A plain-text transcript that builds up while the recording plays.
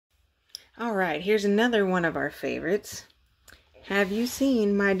All right, here's another one of our favorites. Have You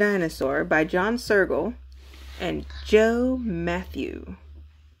Seen My Dinosaur by John Surgal and Joe Mathieu.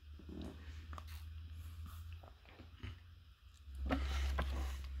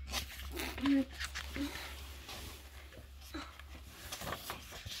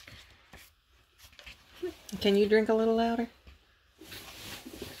 Can you drink a little louder?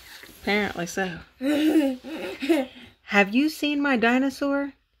 Apparently so. Have you seen my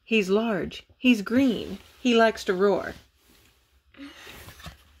dinosaur? He's large. He's green. He likes to roar.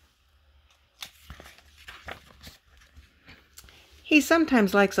 He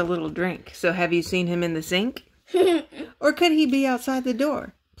sometimes likes a little drink, so have you seen him in the sink? Or could he be outside the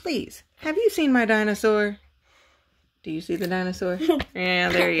door? Please, have you seen my dinosaur? Do you see the dinosaur? Yeah,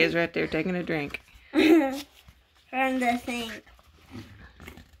 there he is right there taking a drink. From the sink.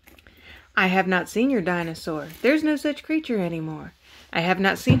 I have not seen your dinosaur. There's no such creature anymore. I have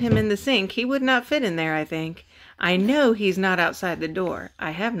not seen him in the sink. He would not fit in there, I think. I know he's not outside the door.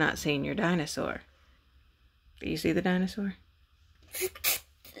 I have not seen your dinosaur. Do you see the dinosaur?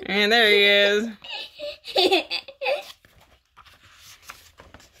 And there he is.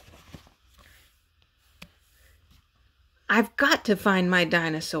 I've got to find my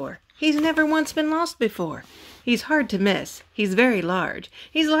dinosaur. He's never once been lost before. He's hard to miss. He's very large.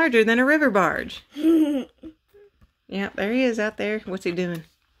 He's larger than a river barge. Yeah, there he is out there. What's he doing?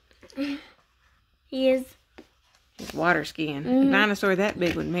 He's water skiing. A dinosaur that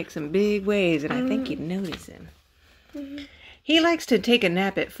big would make some big waves, and I think you'd notice him. He likes to take a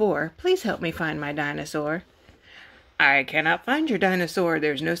nap at 4. Please help me find my dinosaur. I cannot find your dinosaur.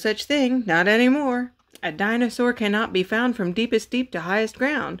 There's no such thing. Not anymore. A dinosaur cannot be found from deepest deep to highest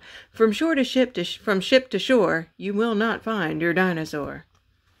ground. From shore to ship from ship to shore, you will not find your dinosaur.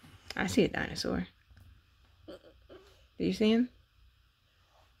 I see a dinosaur. Do you see him?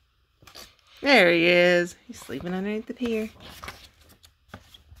 There he is. He's sleeping underneath the pier.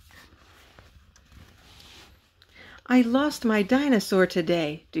 I lost my dinosaur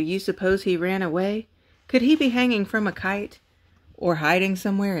today. Do you suppose he ran away? Could he be hanging from a kite? Or hiding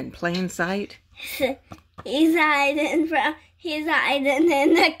somewhere in plain sight? He's hiding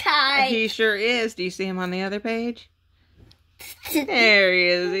in the kite. He sure is. Do you see him on the other page? There he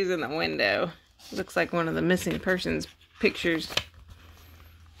is. He's in the window. Looks like one of the missing persons pictures.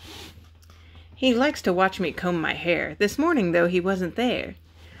 He likes to watch me comb my hair. This morning, though, he wasn't there.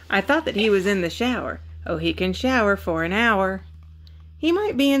 I thought that he was in the shower. Oh, he can shower for an hour. He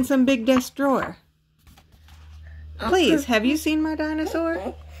might be in some big desk drawer. Please, have you seen my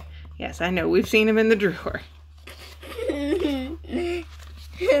dinosaur? Yes, I know. We've seen him in the drawer.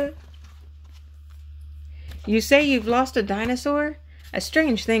 You say you've lost a dinosaur? A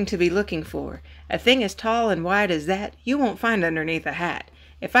strange thing to be looking for. A thing as tall and wide as that, you won't find underneath a hat.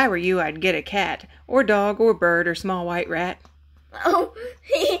 If I were you, I'd get a cat, or dog, or bird, or small white rat. Oh,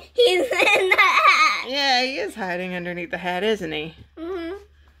 he's in the hat. Yeah, he is hiding underneath the hat, isn't he?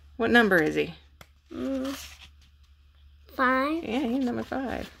 What number is he? 5. Yeah, he's number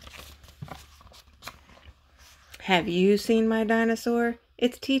 5. Have you seen my dinosaur?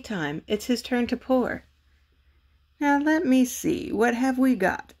 It's tea time. It's his turn to pour. Now let me see. What have we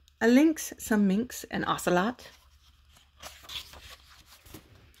got? A lynx, some minks, an ocelot.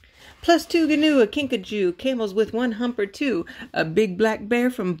 Plus 2 gnu, a kinkajou, camels with 1 hump or 2, a big black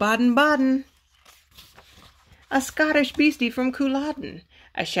bear from Baden-Baden, a Scottish beastie from Culloden,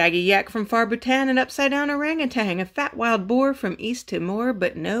 a shaggy yak from far Bhutan, an upside-down orangutan, a fat wild boar from East Timor.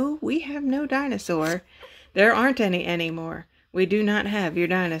 But no, we have no dinosaur. There aren't any anymore. We do not have your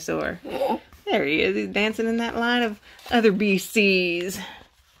dinosaur. There he is. He's dancing in that line of other BCs.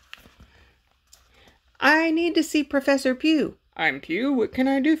 I need to see Professor Pugh. I'm Pugh. What can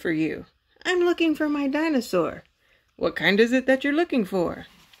I do for you? I'm looking for my dinosaur. What kind is it that you're looking for?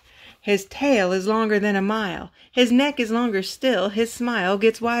 His tail is longer than a mile. His neck is longer still. His smile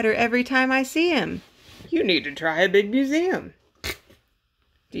gets wider every time I see him. You need to try a big museum.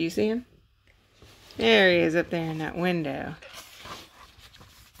 Do you see him? There he is up there in that window.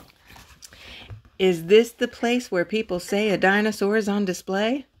 Is this the place where people say a dinosaur is on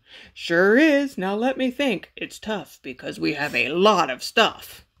display? Sure is. Now let me think. It's tough because we have a lot of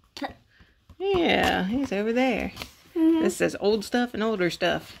stuff. Yeah, he's over there. This says old stuff and older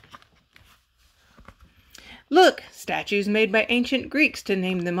stuff. Look, statues made by ancient Greeks. To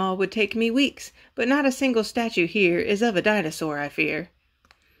name them all would take me weeks. But not a single statue here is of a dinosaur, I fear.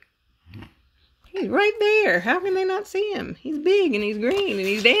 He's right there. How can they not see him? He's big and he's green and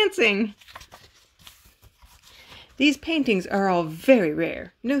he's dancing. These paintings are all very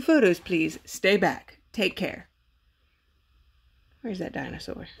rare. No photos, please. Stay back. Take care. Where's that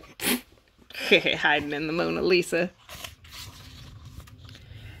dinosaur? Hiding in the Mona Lisa.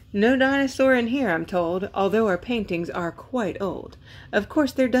 No dinosaur in here, I'm told, although our paintings are quite old. Of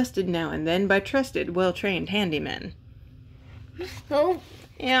course they're dusted now and then by trusted, well-trained handymen. Oh.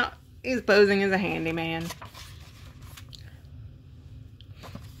 Yeah, he's posing as a handyman.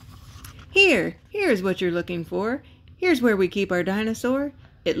 Here's what you're looking for. Here's where we keep our dinosaur.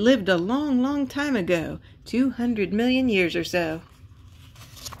 It lived a long, long time ago, 200 million years or so.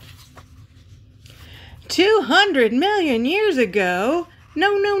 200 million years ago?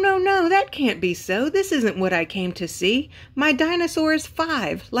 No, that can't be so. This isn't what I came to see. My dinosaur is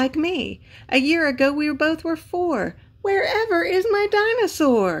 5, like me. A year ago we both were 4. Wherever is my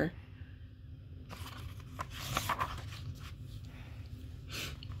dinosaur?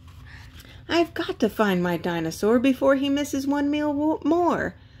 I've got to find my dinosaur before he misses one meal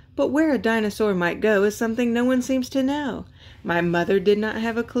more. But where a dinosaur might go is something no one seems to know. My mother did not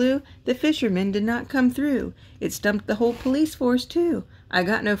have a clue. The fishermen did not come through. It stumped the whole police force, too. I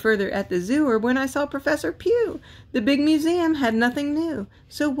got no further at the zoo or when I saw Professor Pugh. The big museum had nothing new.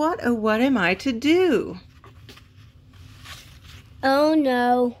 So what, oh, what am I to do? Oh,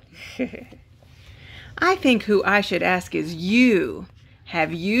 no. I think who I should ask is you.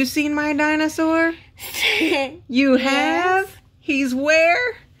 Have you seen my dinosaur? You have? He's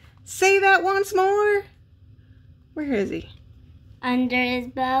where? Say that once more. Where is he? Under his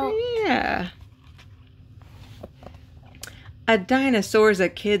belt. Yeah. A dinosaur's a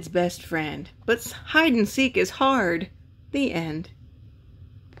kid's best friend, but hide and seek is hard. The end.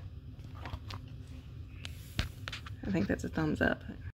 I think that's a thumbs up.